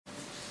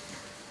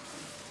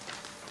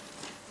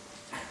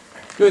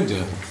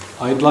Good.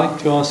 I'd like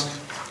to ask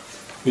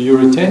for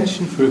your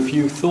attention for a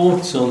few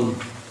thoughts on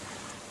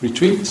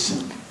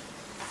retreats.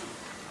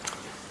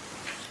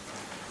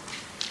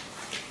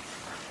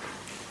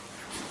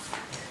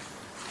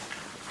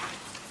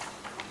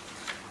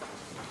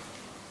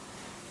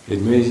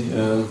 It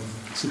may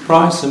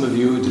surprise some of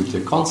you that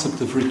the concept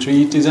of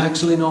retreat is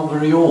actually not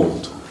very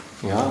old.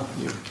 Yeah,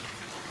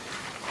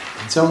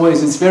 in some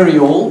ways it's very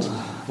old.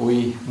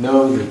 We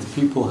know that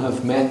people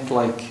have met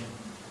like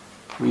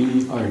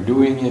we are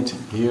doing it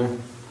here,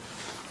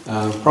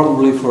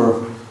 probably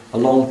for a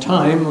long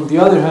time. On the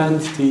other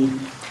hand, the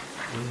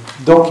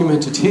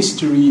documented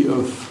history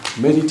of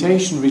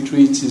meditation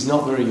retreats is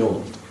not very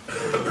old.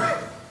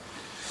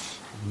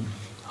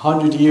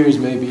 100 years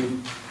maybe.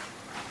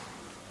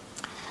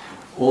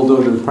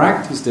 Although the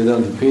practice that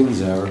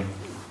underpins our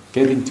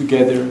getting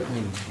together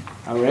and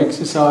our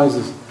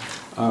exercises,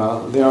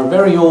 they are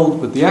very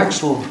old, but the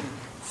actual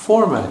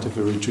format of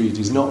a retreat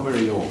is not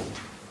very old.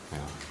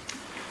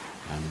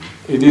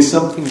 It is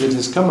something that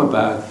has come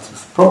about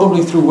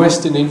probably through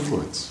Western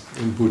influence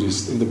in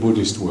the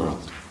Buddhist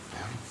world.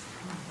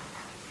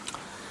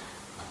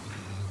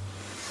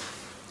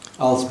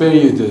 I'll spare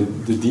you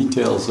the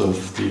details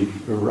of the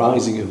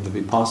arising of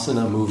the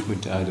Vipassana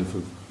movement out of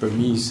a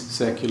Burmese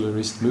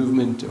secularist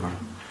movement, or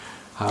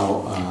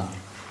how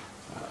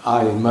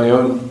I, in my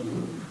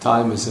own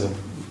time as a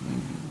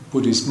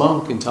Buddhist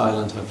monk in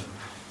Thailand, have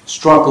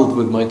struggled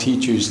with my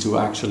teachers to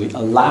actually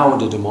allow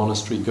that a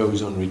monastery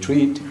goes on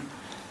retreat.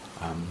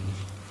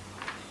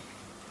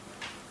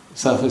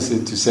 Suffice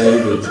it to say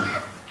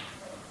that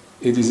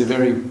it is a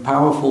very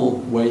powerful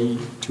way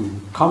to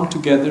come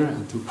together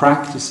and to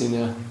practice in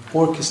an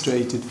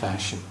orchestrated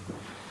fashion,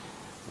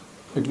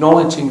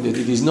 acknowledging that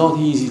it is not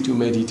easy to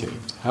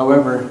meditate.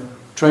 However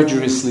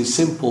treacherously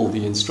simple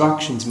the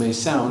instructions may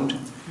sound,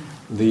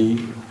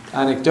 the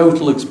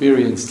anecdotal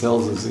experience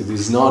tells us it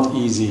is not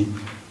easy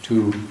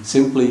to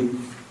simply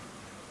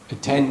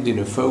attend in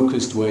a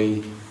focused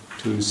way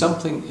to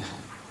something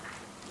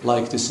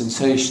like the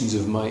sensations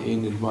of my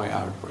in and my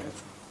out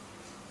breath.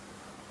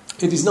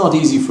 It is not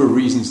easy for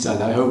reasons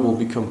that I hope will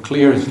become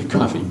clear in the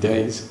coming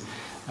days.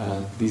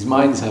 These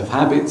minds have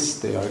habits,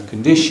 they are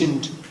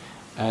conditioned,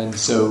 and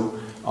so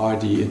are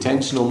the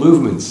attentional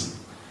movements.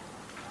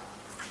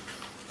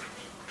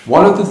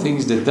 One of the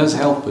things that does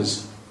help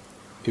us,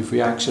 if we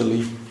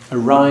actually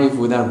arrive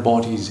with our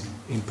bodies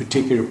in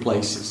particular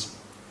places,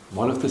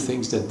 one of the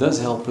things that does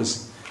help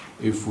us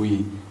if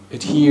we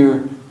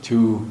adhere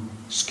to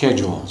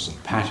schedules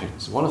and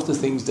patterns, one of the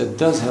things that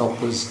does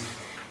help us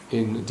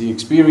in the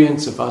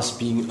experience of us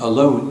being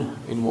alone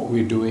in what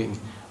we're doing,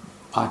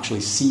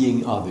 actually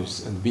seeing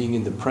others and being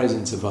in the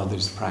presence of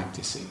others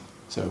practicing.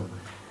 So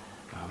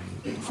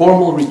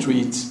formal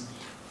retreats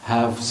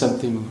have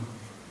something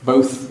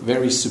both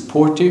very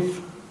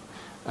supportive,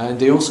 and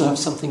they also have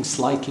something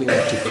slightly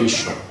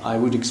artificial. I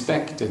would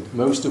expect that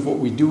most of what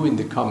we do in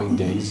the coming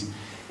days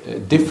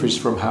differs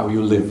from how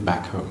you live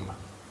back home.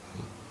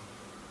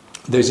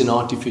 There's an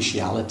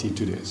artificiality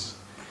to this.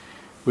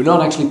 We're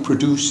not actually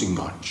producing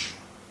much.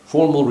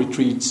 Formal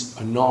retreats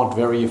are not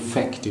very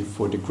effective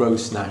for the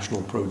gross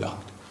national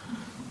product.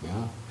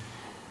 Yeah?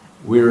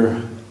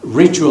 We're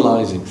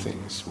ritualizing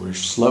things. We're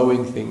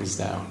slowing things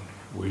down.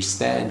 We're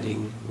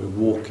standing, we're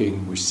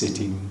walking, we're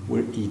sitting,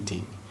 we're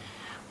eating.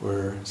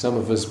 Some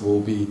of us will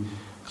be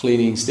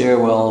cleaning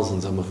stairwells,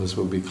 and some of us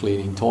will be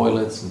cleaning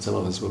toilets, and some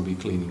of us will be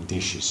cleaning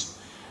dishes.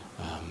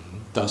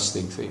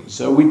 Dusting things.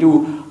 So we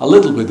do a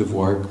little bit of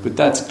work, but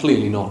that's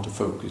clearly not the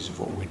focus of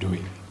what we're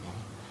doing.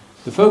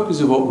 The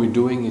focus of what we're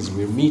doing is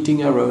we're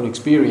meeting our own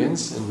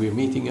experience, and we're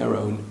meeting our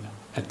own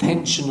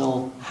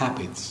attentional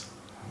habits.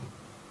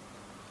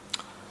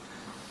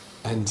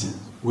 And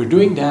we're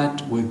doing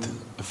that with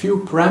a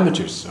few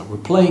parameters. So we're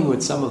playing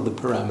with some of the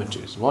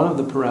parameters. One of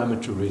the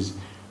parameters is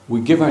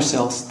we give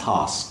ourselves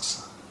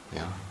tasks,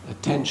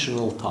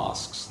 attentional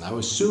tasks. Now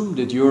assume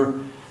that your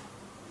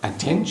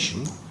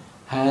attention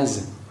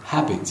has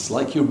habits,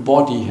 like your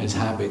body has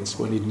habits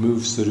when it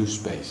moves through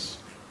space.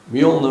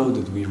 We all know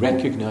that we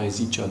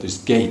recognize each other's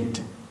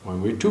gait.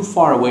 When we're too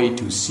far away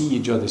to see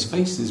each other's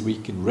faces, we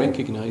can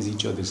recognize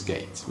each other's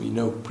gaits. We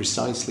know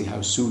precisely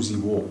how Susie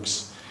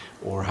walks,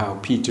 or how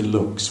Peter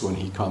looks when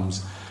he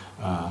comes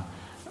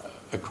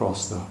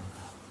across the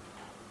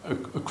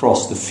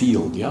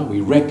field. Yeah,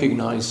 we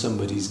recognize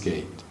somebody's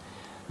gait.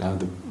 Now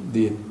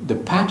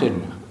the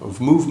pattern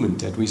of movement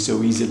that we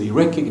so easily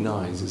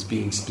recognize as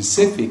being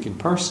specific and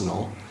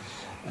personal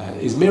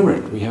is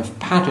mirrored. We have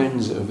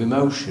patterns of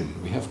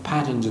emotion, we have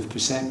patterns of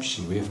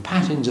perception, we have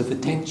patterns of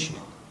attention.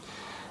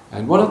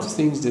 And one of the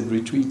things that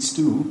retreats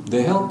do,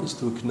 they help us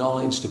to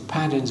acknowledge the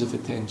patterns of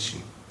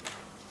attention.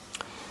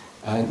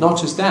 And not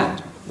just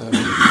that,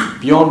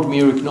 beyond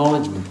mere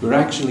acknowledgement, we're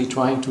actually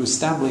trying to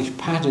establish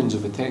patterns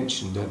of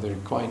attention that are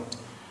quite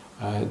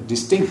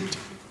distinct.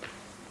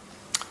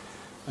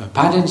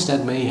 Patterns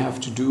that may have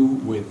to do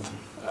with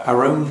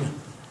our own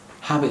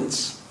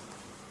habits,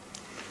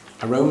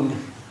 our own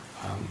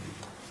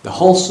the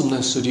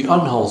wholesomeness or the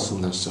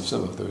unwholesomeness of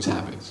some of those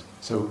habits.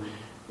 So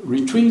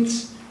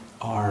retreats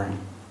are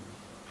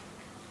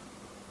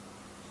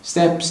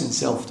steps in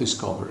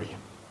self-discovery.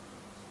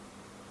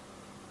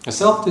 A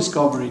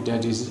self-discovery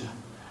that is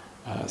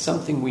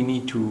something we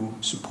need to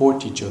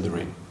support each other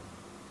in.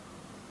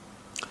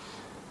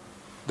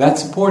 That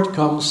support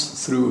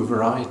comes through a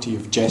variety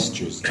of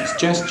gestures. These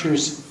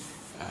gestures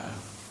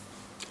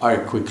are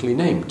quickly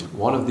named.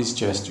 One of these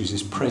gestures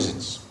is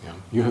presence.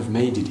 You have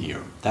made it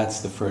here.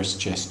 That's the first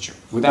gesture.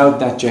 Without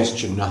that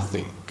gesture,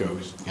 nothing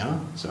goes.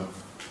 So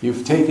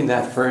you've taken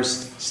that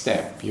first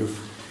step.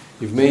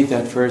 You've made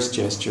that first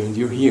gesture, and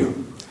you're here.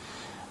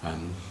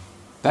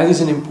 That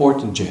is an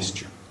important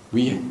gesture.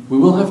 We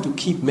will have to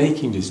keep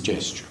making this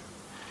gesture.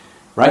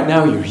 Right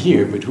now you're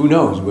here, but who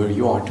knows where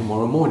you are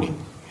tomorrow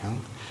morning.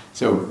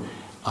 So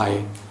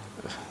I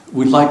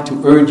would like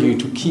to urge you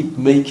to keep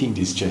making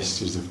these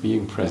gestures of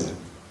being present.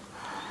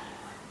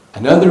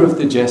 Another of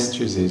the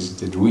gestures is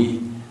that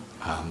we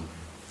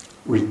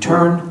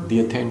return the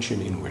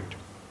attention inward.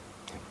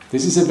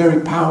 This is a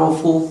very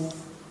powerful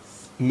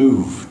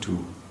move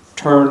to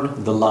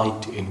turn the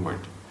light inward.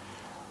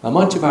 Now,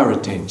 much of our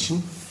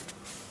attention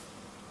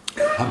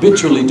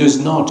habitually does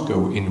not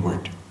go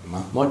inward.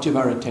 Much of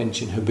our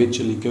attention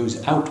habitually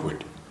goes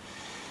outward.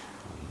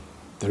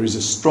 There is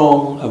a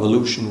strong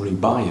evolutionary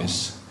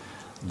bias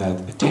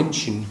that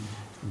attention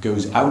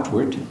goes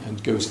outward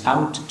and goes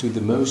out to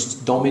the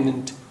most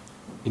dominant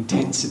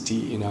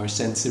intensity in our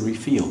sensory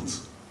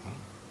fields.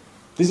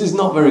 This is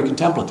not very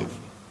contemplative.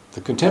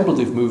 The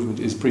contemplative movement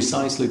is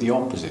precisely the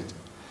opposite.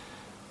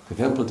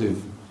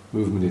 Contemplative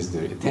movement is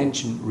the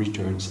attention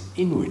returns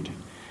inward,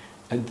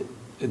 and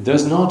it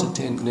does not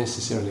attend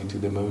necessarily to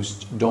the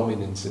most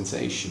dominant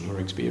sensation or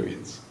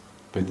experience,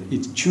 but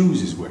it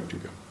chooses where to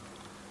go.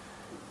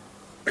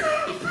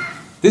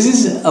 This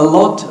is a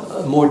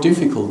lot more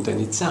difficult than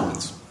it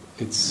sounds.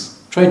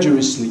 It's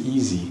treacherously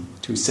easy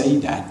to say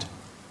that,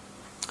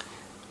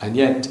 and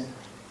yet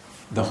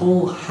the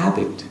whole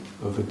habit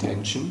of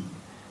attention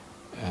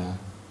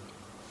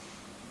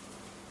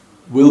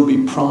will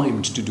be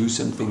primed to do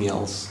something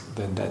else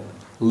than that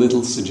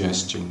little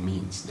suggestion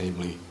means,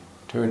 namely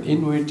turn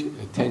inward,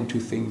 attend to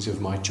things of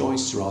my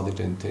choice rather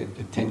than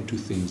attend to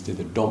things that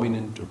are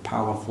dominant or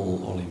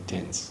powerful or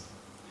intense.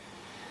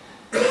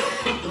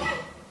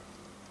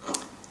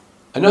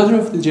 Another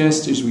of the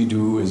gestures we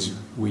do is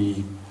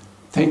we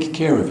take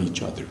care of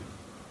each other.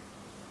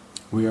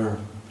 We are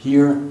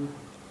here,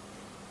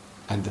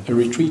 and a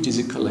retreat is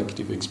a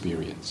collective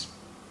experience.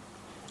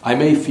 I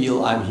may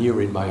feel I'm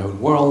here in my own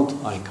world.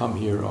 I come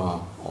here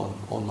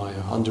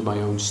under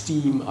my own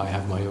steam. I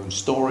have my own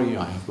story.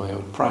 I have my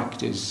own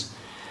practice.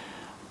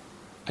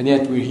 And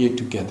yet we're here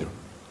together.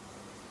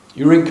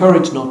 You're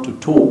encouraged not to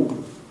talk.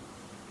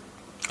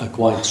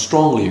 Quite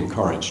strongly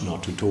encouraged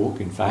not to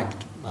talk. In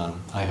fact,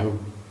 I hope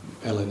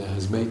Elena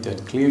has made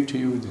that clear to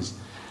you.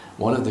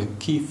 One of the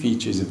key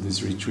features of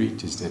this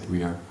retreat is that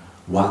we are,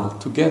 while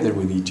together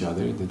with each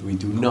other, that we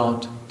do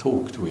not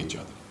talk to each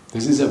other.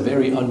 This is a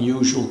very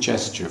unusual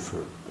gesture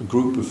for a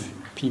group of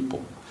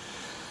people,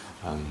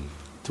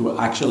 to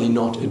actually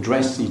not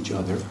address each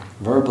other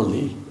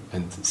verbally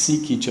and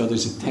seek each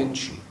other's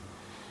attention.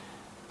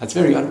 That's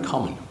very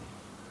uncommon.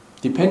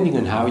 Depending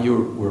on how you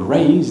were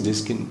raised,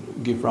 this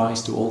can give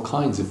rise to all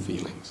kinds of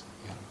feelings.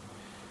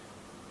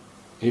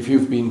 If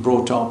you've been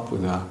brought up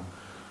with a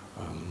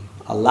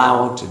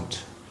loud and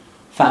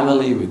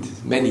family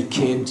with many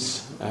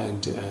kids,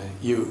 and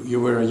you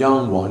were a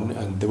young one,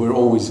 and there were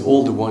always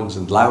older ones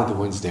and louder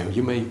ones there,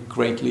 you may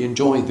greatly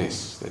enjoy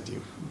this, that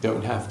you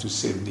don't have to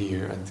sit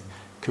there and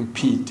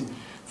compete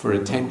for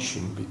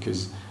attention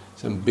because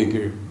some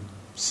bigger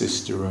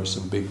sister or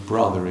some big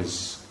brother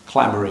is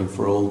clamoring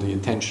for all the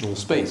attentional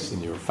space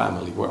in your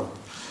family world.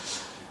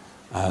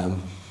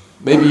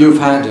 Maybe you've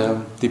had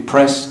a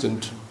depressed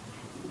and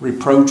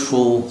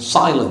reproachful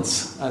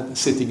silence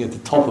sitting at the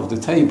top of the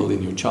table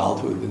in your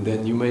childhood, and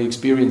then you may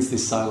experience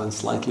this silence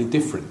slightly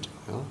different.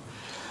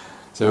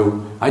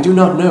 So I do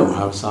not know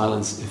how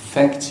silence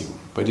affects you,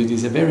 but it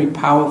is a very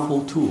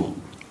powerful tool,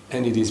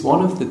 and it is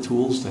one of the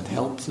tools that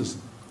helps us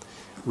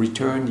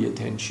return the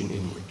attention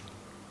inward.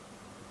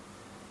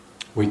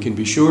 We can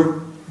be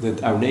sure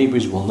that our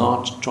neighbors will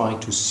not try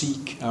to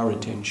seek our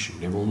attention.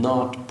 They will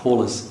not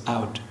pull us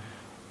out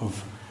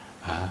of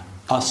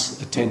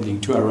us attending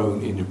to our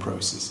own inner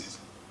processes.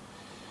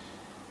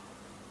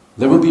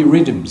 There will be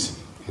rhythms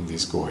in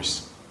this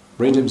course,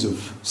 rhythms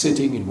of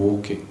sitting and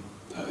walking.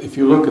 If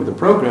you look at the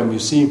program, you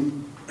see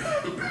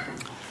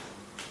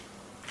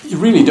you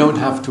really don't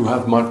have to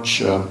have much.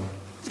 You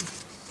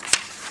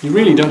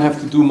really don't have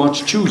to do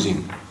much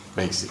choosing,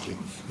 basically.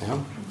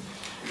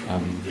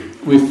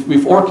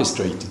 We've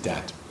orchestrated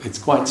that. It's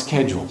quite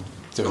scheduled.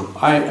 So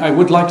I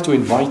would like to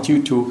invite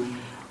you to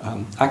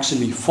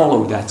actually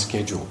follow that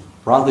schedule,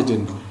 rather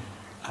than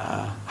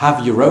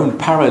have your own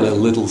parallel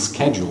little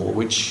schedule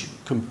which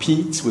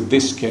competes with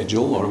this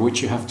schedule, or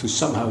which you have to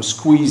somehow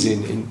squeeze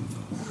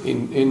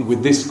in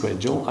with this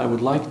schedule. I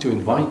would like to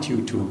invite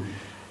you to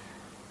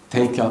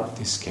take up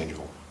this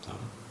schedule.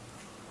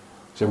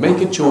 So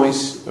make a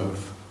choice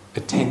of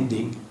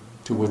attending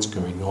to what's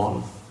going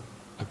on,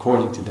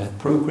 according to that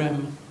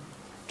program,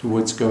 to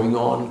what's going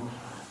on.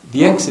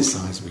 The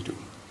exercise we do.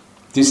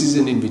 This is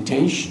an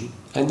invitation,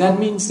 and that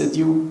means that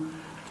you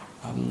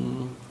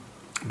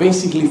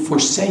basically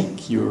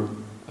forsake your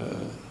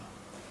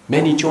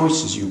many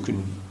choices you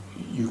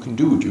can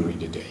do during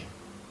the day.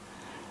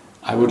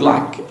 I would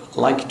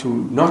like to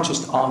not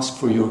just ask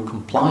for your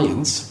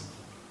compliance.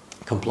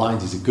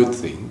 Compliance is a good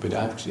thing, but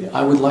actually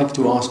I would like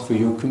to ask for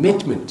your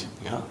commitment.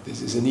 Yeah?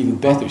 This is an even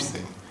better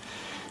thing.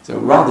 So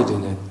rather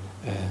than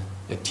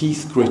a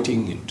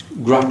teeth-gritting and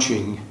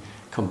grudging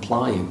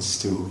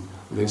compliance to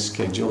this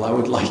schedule, I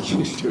would like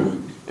you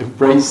to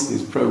embrace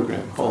this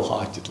program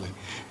wholeheartedly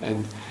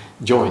and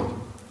join.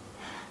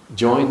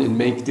 Join and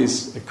make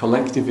this a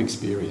collective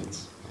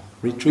experience.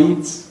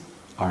 Retreats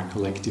are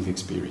collective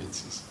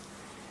experiences.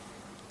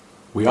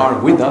 We are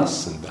with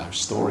us and our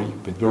story,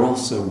 but we're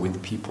also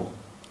with people.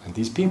 And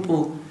these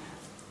people,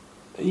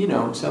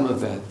 some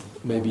of that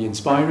may be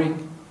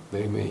inspiring,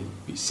 they may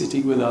be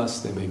sitting with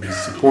us, they may be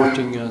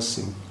supporting us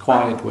in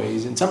quiet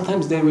ways, and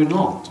sometimes they will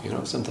not.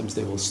 Sometimes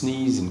they will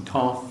sneeze and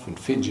cough and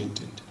fidget,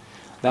 and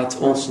that's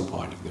also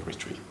part of the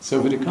retreat.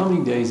 So for the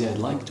coming days, I'd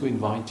like to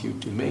invite you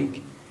to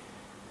make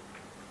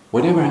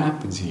whatever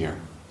happens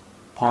here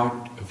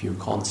part of your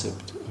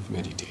concept of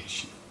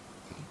meditation.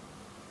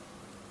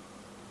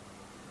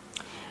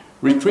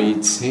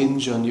 Retreats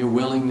hinge on your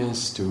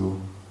willingness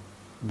to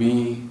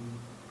be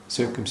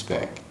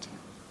circumspect.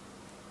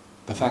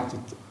 The fact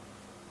that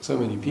so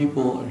many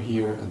people are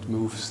here and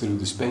move through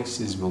the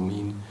spaces will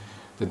mean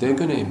that they're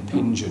going to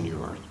impinge on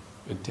your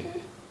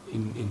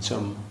in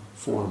some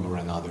form or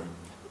another.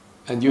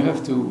 And you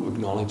have to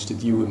acknowledge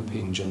that you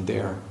impinge on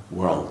their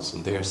worlds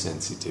and their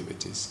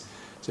sensitivities.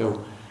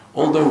 So,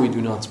 although we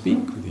do not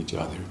speak with each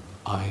other,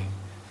 I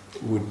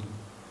would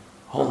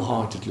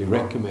wholeheartedly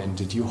recommend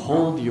that you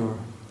hold your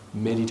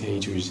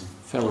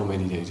fellow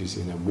meditators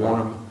in a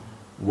warm,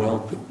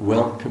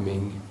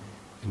 welcoming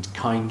and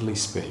kindly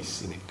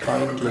space, in a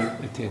kindly,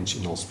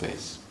 attentional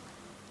space.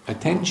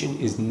 Attention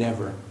is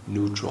never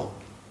neutral.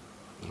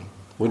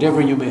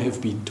 Whatever you may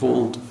have been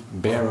told,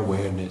 bare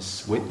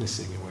awareness,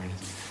 witnessing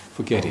awareness,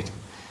 forget it.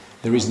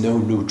 There is no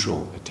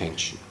neutral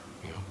attention.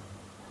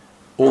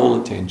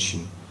 All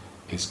attention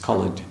is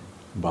colored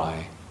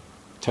by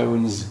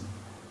tones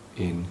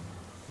in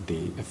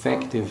the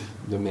affective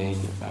domain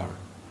of our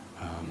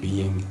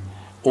being.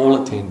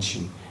 All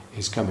attention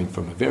is coming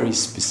from a very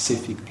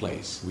specific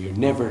place. We are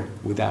never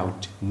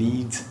without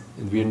needs,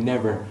 and we are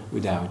never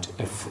without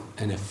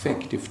an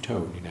effective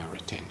tone in our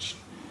attention.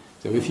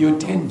 So if you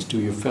attend to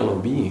your fellow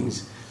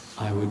beings,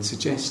 I would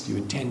suggest you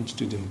attend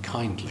to them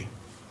kindly.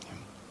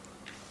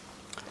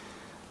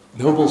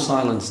 Noble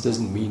silence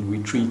doesn't mean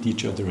we treat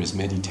each other as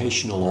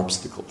meditational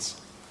obstacles.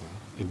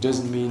 It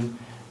doesn't mean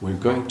we're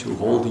going to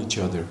hold each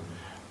other.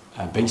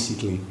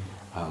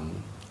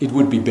 It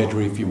would be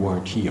better if you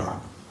weren't here.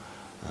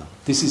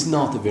 This is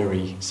not a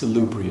very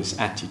salubrious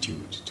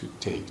attitude to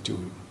take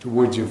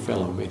towards your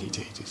fellow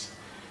meditators.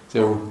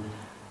 So,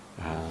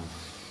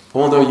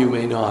 although you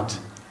may not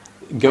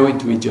go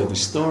into each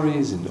other's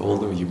stories, and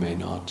although you may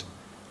not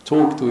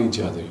talk to each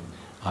other,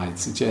 I'd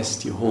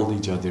suggest you hold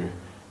each other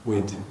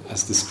with,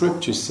 as the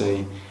scriptures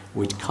say,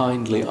 with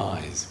kindly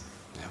eyes.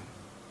 Yeah.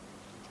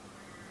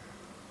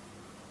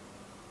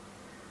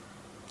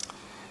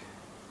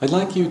 I'd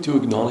like you to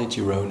acknowledge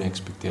your own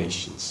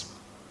expectations.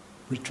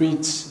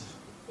 Retreats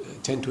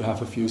tend to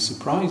have a few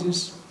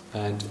surprises,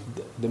 and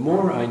the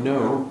more I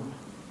know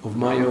of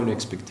my own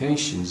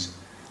expectations,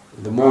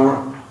 the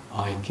more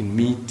I can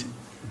meet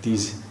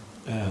these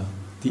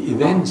the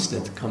events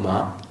that come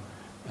up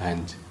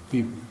and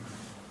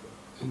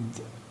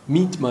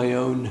meet my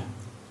own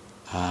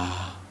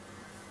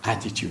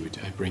attitude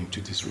I bring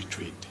to this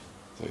retreat.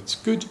 So it's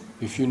good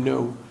if you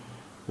know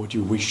what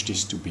you wish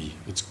this to be.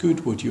 It's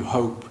good what you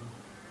hope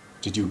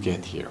that you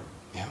get here.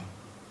 Yeah.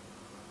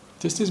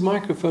 Does this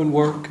microphone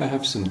work? I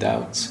have some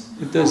doubts.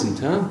 It doesn't,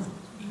 huh?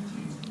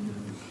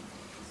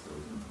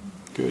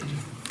 Good.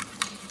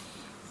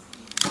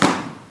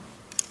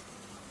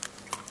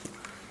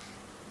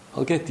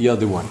 I'll get the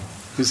other one.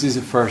 This is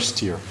a first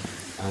here,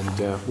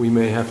 and we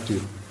may have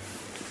to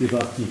give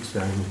up the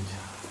experiment.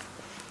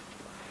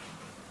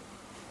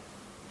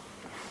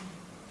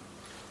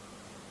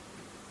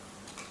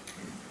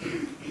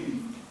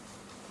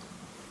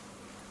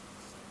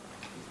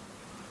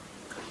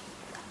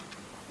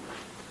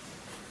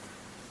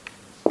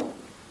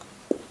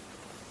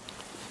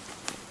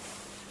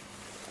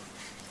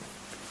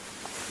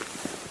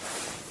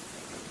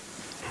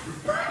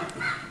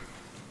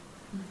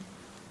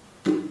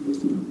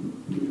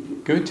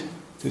 Good?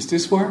 Does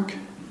this work?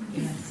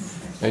 Yes.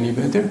 Any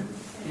better?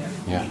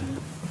 Yeah.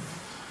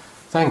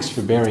 Thanks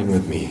for bearing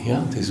with me.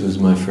 Yeah, this was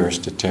my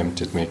first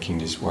attempt at making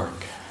this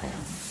work.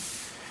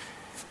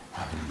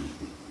 Yeah.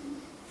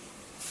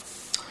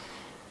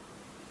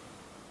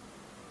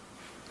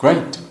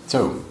 Great.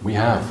 So we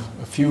have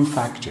a few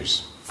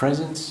factors: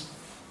 presence,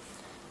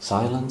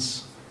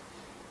 silence,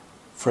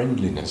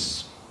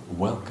 friendliness,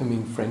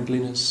 welcoming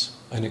friendliness,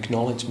 an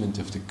acknowledgement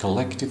of the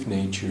collective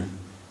nature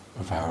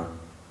of our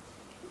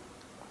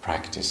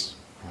practice.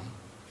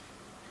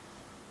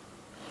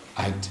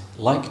 I'd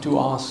like to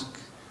ask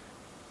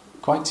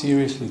quite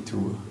seriously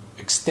to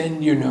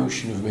extend your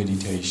notion of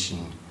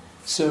meditation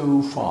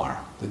so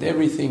far that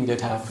everything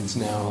that happens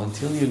now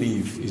until you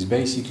leave is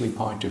basically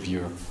part of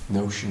your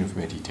notion of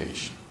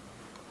meditation.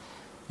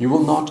 You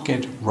will not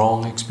get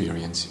wrong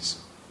experiences.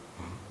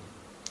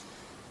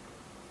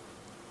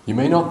 You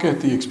may not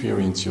get the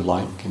experience you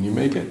like, and you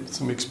may get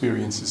some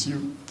experiences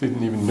you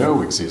didn't even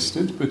know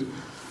existed, but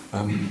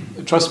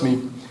trust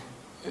me,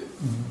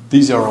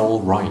 these are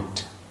all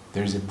right.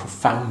 There's a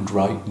profound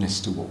rightness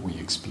to what we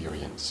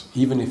experience,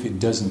 even if it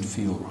doesn't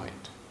feel right.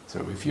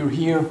 So if you're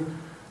here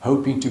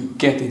hoping to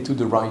get into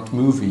the right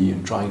movie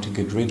and trying to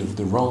get rid of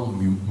the wrong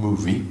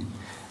movie,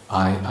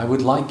 I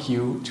would like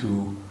you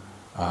to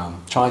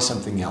try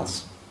something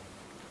else.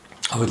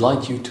 I would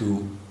like you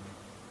to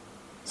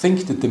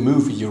think that the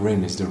movie you're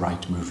in is the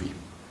right movie.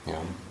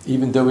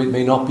 Even though it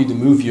may not be the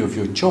movie of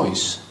your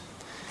choice.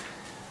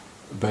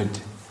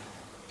 But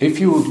if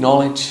you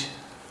acknowledge,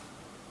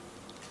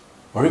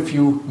 or if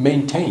you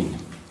maintain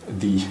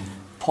the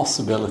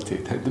possibility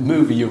that the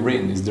movie you're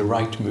in is the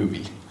right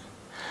movie,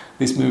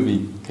 this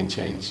movie can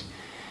change.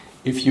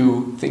 If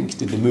you think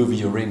that the movie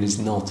you're in is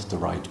not the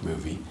right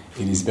movie,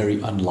 it is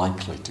very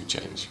unlikely to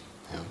change.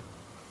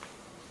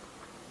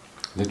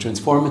 The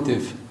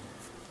transformative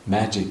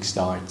magic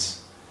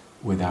starts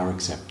with our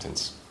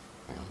acceptance.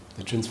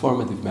 The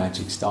transformative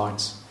magic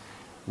starts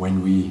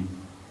when we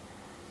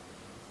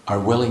are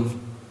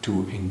willing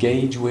to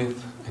engage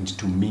with and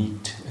to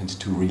meet and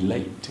to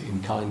relate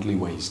in kindly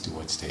ways to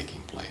what's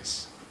taking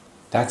place.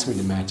 That's where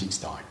the magic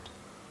starts.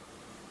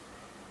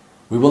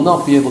 We will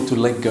not be able to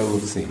let go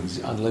of things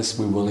unless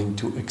we're willing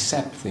to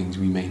accept things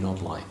we may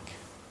not like.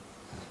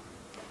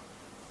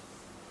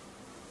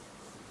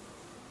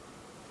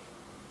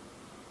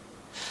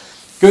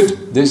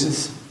 Good. This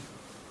is...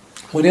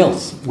 What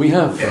else? We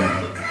have...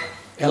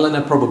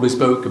 Elena probably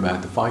spoke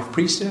about the 5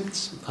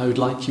 precepts. I would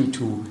like you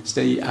to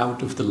stay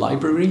out of the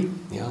library.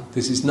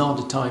 This is not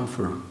a time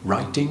for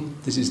writing.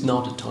 This is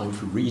not a time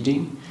for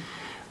reading.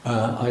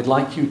 I'd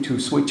like you to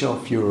switch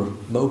off your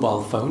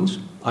mobile phones.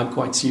 I'm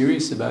quite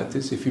serious about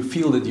this. If you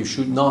feel that you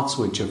should not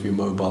switch off your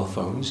mobile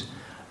phones,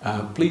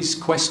 please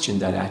question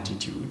that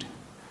attitude.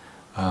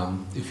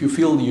 If you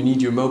feel you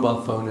need your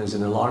mobile phone as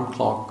an alarm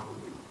clock,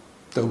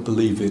 don't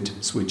believe it,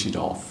 switch it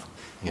off.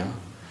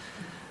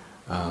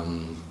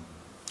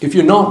 If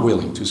you're not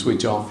willing to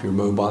switch off your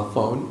mobile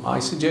phone, I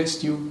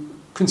suggest you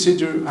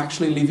consider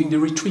actually leaving the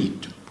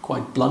retreat,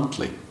 quite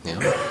bluntly.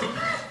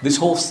 This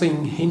whole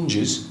thing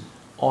hinges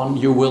on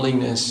your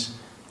willingness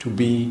to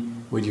be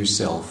with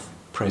yourself,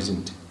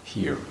 present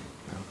here.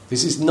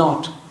 This is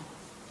not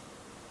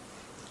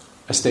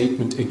a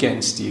statement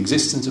against the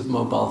existence of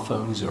mobile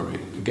phones or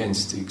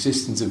against the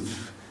existence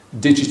of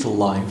digital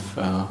life.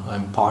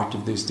 I'm part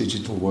of this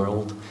digital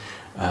world,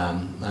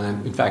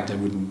 and in fact I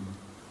wouldn't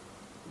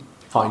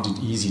find it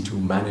easy to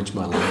manage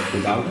my life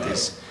without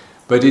this.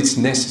 But it's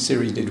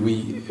necessary that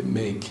we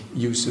make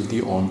use of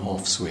the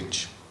on-off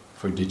switch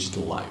for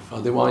digital life.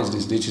 Otherwise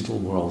this digital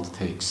world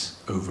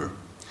takes over.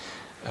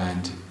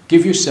 And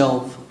give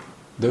yourself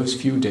those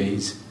few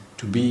days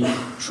to be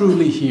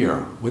truly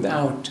here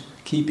without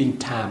keeping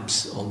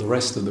tabs on the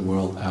rest of the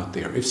world out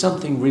there. If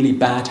something really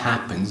bad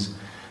happens,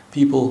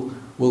 people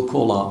will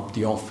call up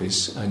the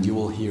office and you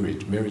will hear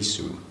it very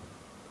soon.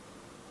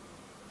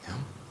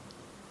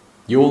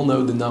 You all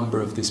know the number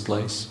of this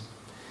place.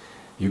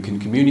 You can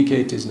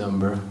communicate this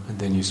number and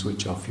then you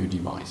switch off your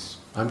device.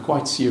 I'm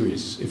quite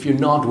serious. If you're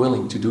not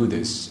willing to do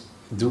this,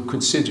 do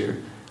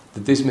consider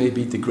that this may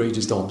be the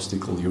greatest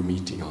obstacle you're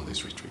meeting on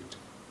this retreat.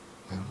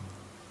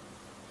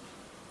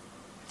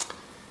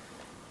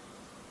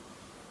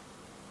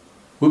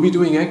 We'll be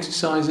doing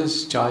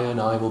exercises. Jaya and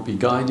I will be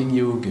guiding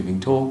you, giving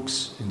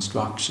talks,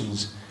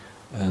 instructions.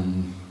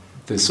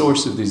 The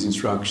source of these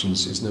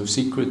instructions is no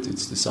secret.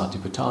 It's the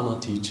Satipatthana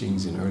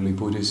teachings in early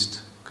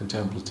Buddhist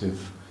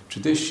contemplative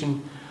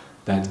tradition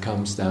that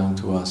comes down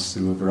to us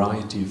through a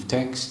variety of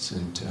texts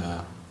and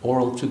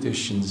oral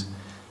traditions.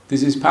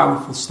 This is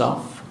powerful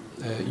stuff.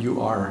 You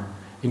are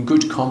in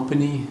good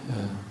company.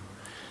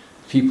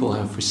 People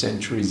have for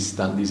centuries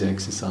done these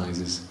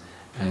exercises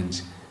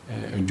and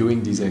are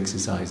doing these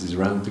exercises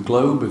around the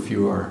globe. If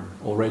you are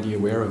already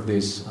aware of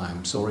this,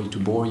 I'm sorry to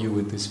bore you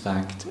with this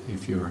fact.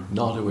 If you're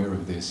not aware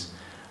of this,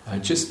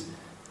 just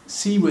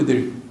see whether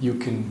you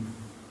can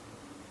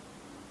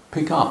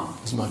pick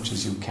up as much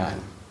as you can.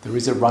 There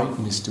is a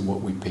rightness to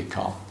what we pick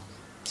up.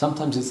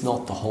 Sometimes it's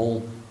not the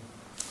whole,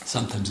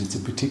 sometimes it's a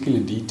particular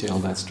detail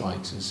that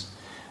strikes us.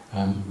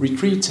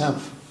 Retreats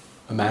have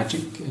a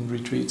magic, and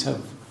retreats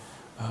have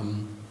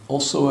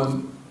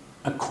also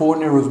a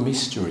corner of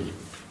mystery.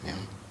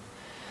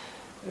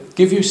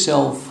 Give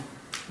yourself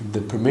the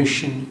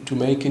permission to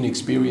make an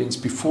experience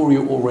before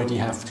you already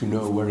have to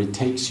know where it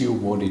takes you,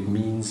 what it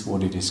means,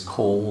 what it is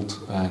called,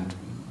 and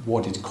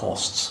what it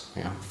costs.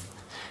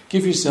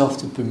 Give yourself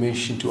the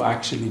permission to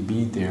actually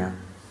be there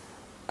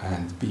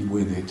and be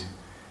with it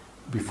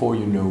before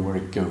you know where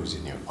it goes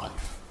in your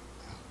life.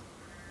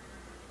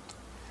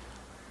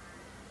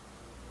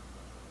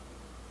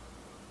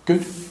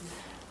 Good.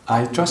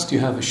 I trust you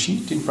have a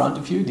sheet in front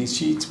of you. These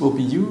sheets will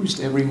be used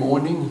every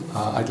morning.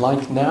 I'd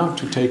like now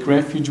to take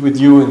refuge with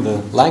you in the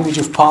language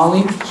of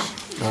Pali.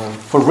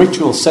 For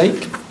ritual's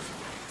sake,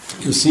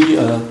 you see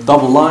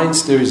double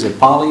lines. There is a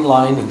Pali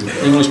line and an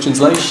English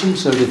translation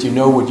so that you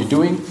know what you're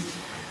doing.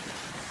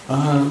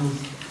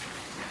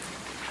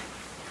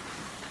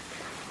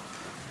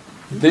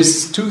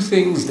 There's two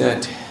things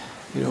that,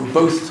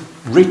 both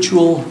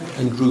ritual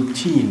and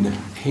routine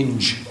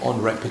hinge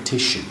on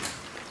repetition.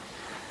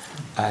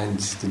 And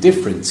the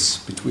difference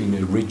between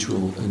a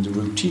ritual and a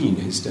routine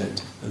is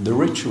that the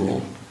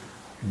ritual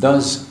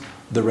does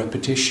the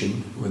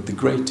repetition with the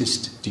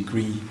greatest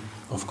degree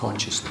of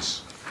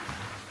consciousness.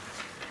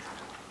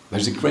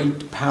 There's a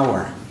great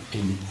power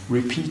in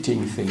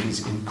repeating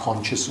things in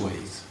conscious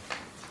ways.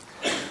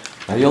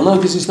 Now you'll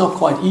notice it's not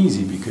quite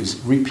easy because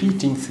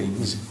repeating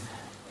things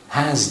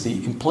has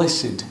the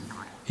implicit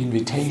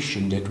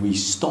invitation that we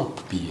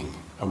stop being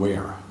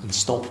aware and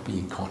stop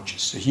being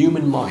conscious. The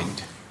human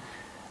mind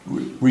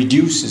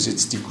reduces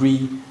its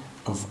degree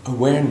of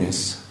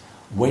awareness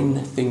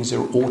when things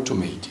are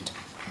automated.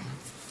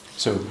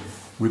 So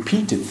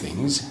repeated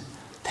things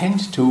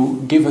tend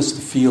to give us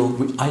the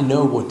feel, I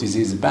know what this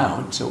is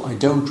about, so I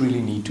don't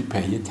really need to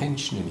pay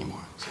attention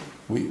anymore. So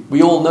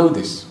we all know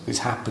this. This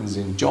happens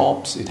in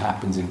jobs, it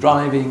happens in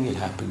driving, it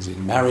happens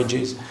in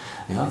marriages.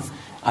 Yeah?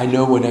 I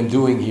know what I'm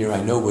doing here,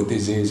 I know what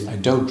this is, I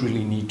don't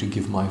really need to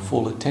give my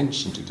full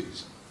attention to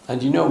this.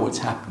 And you know what's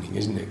happening,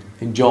 isn't it?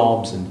 In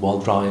jobs and while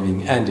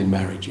driving and in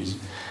marriages.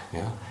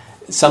 Yeah?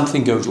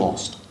 Something goes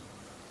lost.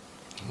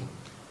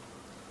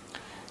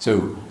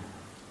 So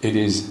it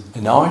is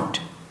an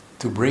art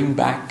to bring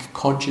back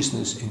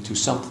consciousness into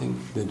something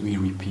that we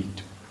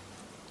repeat.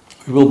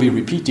 We will be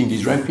repeating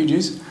these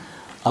refuges.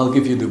 I'll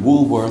give you the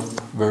Woolworth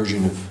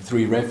version of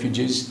 3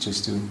 refuges,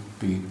 just to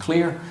be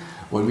clear.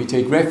 When we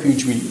take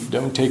refuge, we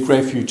don't take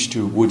refuge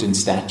to wooden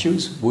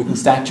statues. Wooden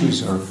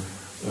statues are...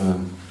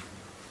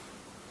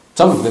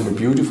 some of them are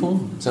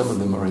beautiful, some of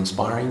them are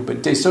inspiring,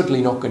 but they're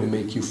certainly not going to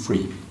make you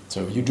free.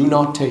 So you do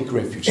not take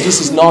refuge. This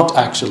is not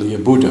actually a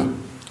Buddha.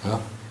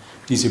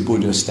 These are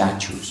Buddha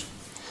statues.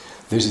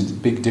 There's a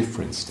big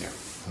difference there.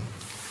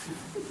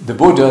 The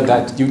Buddha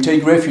that you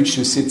take refuge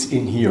to sits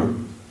in here.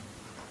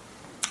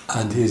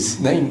 And his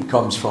name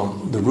comes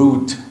from the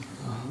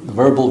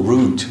verbal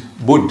root,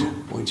 bud,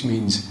 which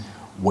means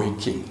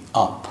waking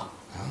up.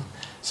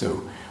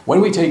 So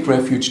when we take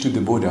refuge to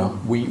the Buddha,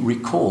 we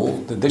recall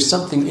that there's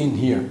something in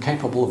here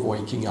capable of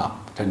waking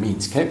up. That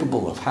means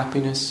capable of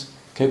happiness,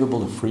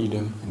 capable of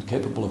freedom, and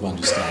capable of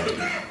understanding.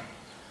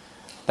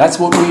 That's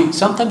what we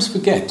sometimes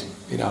forget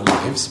in our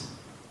lives.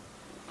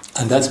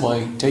 And that's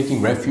why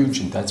taking refuge,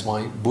 and that's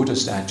why Buddha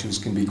statues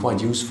can be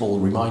quite useful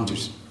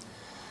reminders.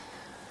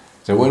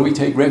 So when we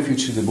take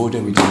refuge to the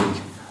Buddha, we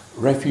take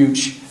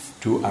refuge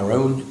to our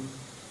own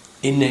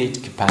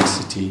innate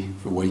capacity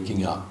for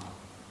waking up.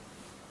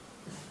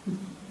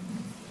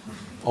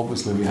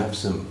 Obviously we have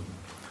some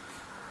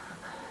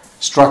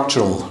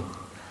structural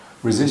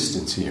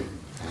resistance here.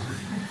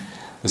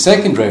 The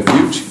second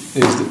refuge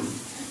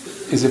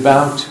is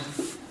about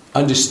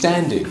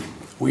understanding.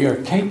 We are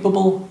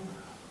capable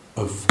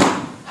of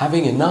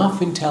having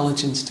enough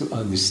intelligence to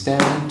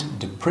understand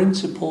the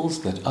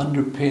principles that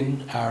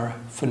underpin our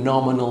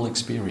phenomenal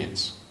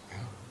experience.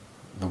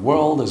 The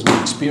world as we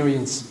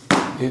experience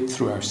it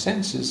through our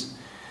senses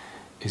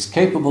is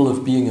capable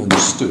of being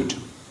understood,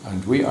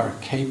 and we are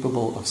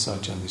capable of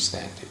such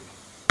understanding.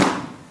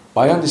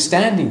 By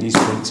understanding these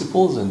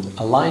principles and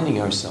aligning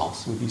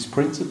ourselves with these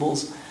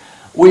principles,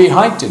 we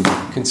heighten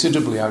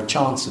considerably our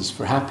chances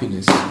for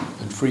happiness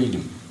and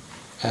freedom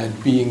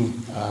and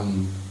being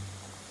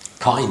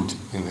kind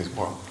in this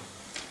world.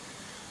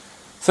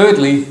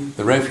 Thirdly,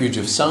 the refuge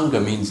of Sangha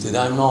means that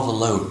I'm not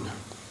alone.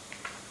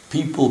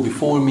 People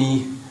before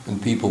me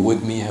and people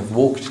with me have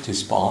walked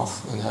this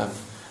path and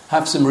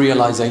have some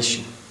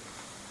realization.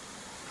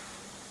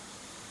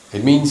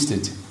 It means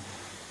that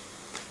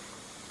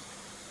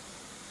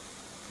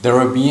there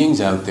are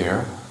beings out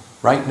there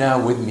right now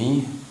with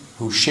me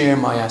who share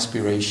my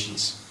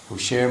aspirations, who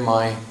share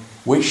my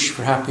wish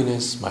for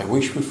happiness, my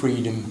wish for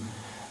freedom,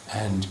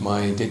 and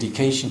my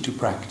dedication to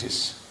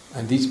practice.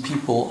 And these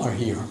people are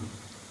here.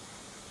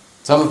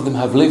 Some of them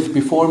have lived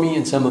before me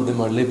and some of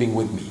them are living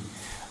with me.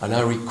 And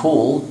I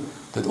recall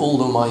that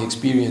although my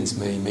experience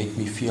may make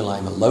me feel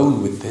I'm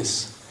alone with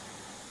this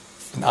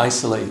and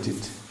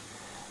isolated,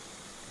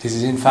 this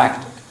is in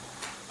fact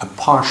a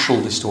partial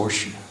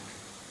distortion.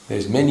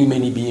 There's many,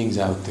 many beings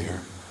out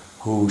there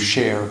who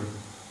share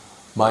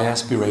my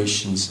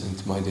aspirations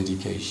and my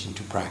dedication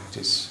to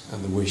practice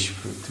and the wish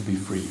to be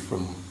free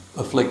from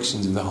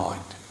afflictions of the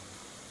heart.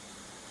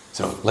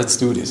 So let's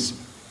do this.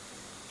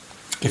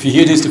 If you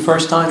hear this the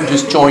first time,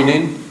 just join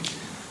in.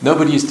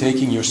 Nobody is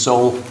taking your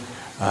soul,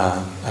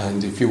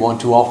 and if you want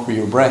to offer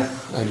your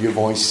breath and your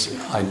voice,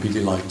 I'd be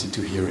delighted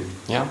to hear it.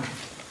 Yeah?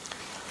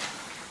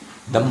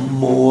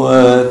 Namo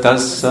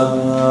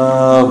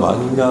tassa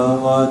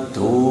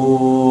bhagavato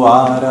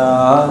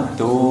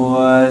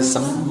arahato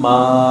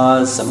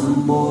samma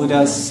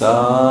sambuddhassa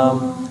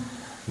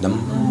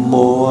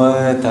Namo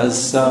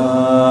tassa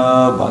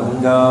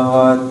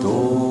bhagavato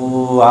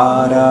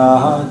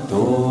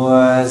arahato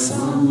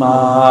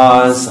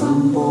samma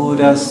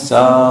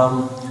sambuddhassa.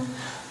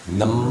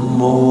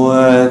 Namo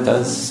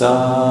tassa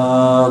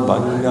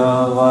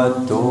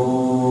bhagavato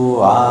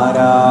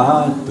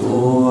arahato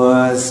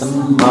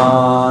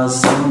samma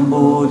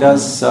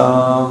sambuddhassa.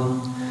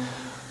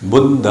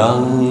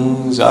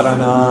 Buddhang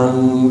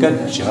saranang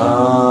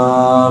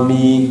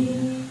gacchami,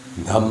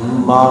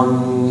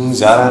 Dhammang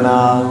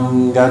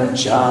saranang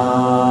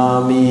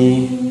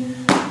gacchami,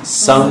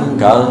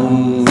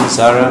 Sanghang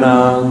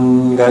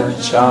saranang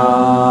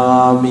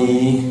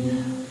gacchami,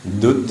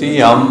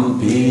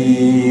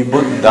 Dutiyampi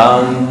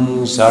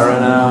Buddhang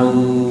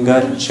saranang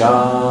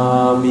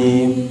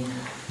gacchami,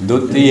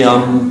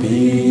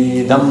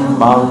 Dutiyampi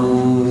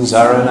Dhammang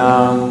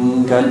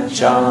saranang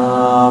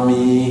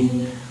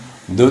gacchami,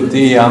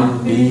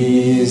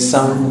 Dutiyampi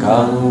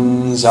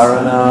Sanghang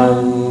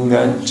saranang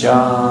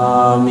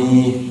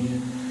gacchami,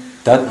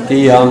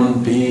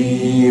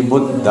 Tatiyampi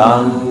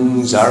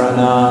Buddhang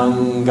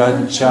saranang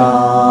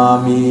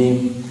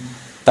gacchami,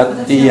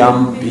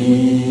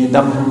 Tatiyampi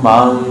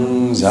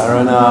Dhammang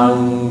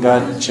saranang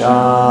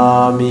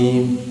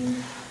gacchami,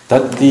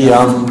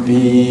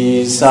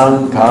 Tatiyampi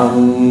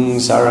Sanghang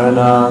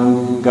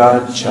saranang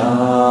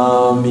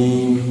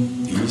gacchami.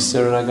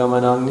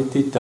 Isaragamanang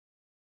nitita.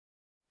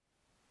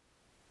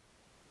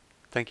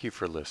 Thank you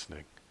for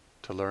listening.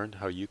 To learn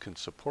how you can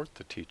support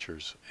the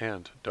teachers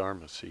and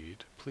Dharma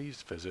Seed,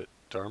 please visit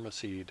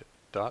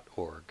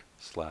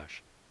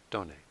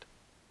dharmaseed.org/donate.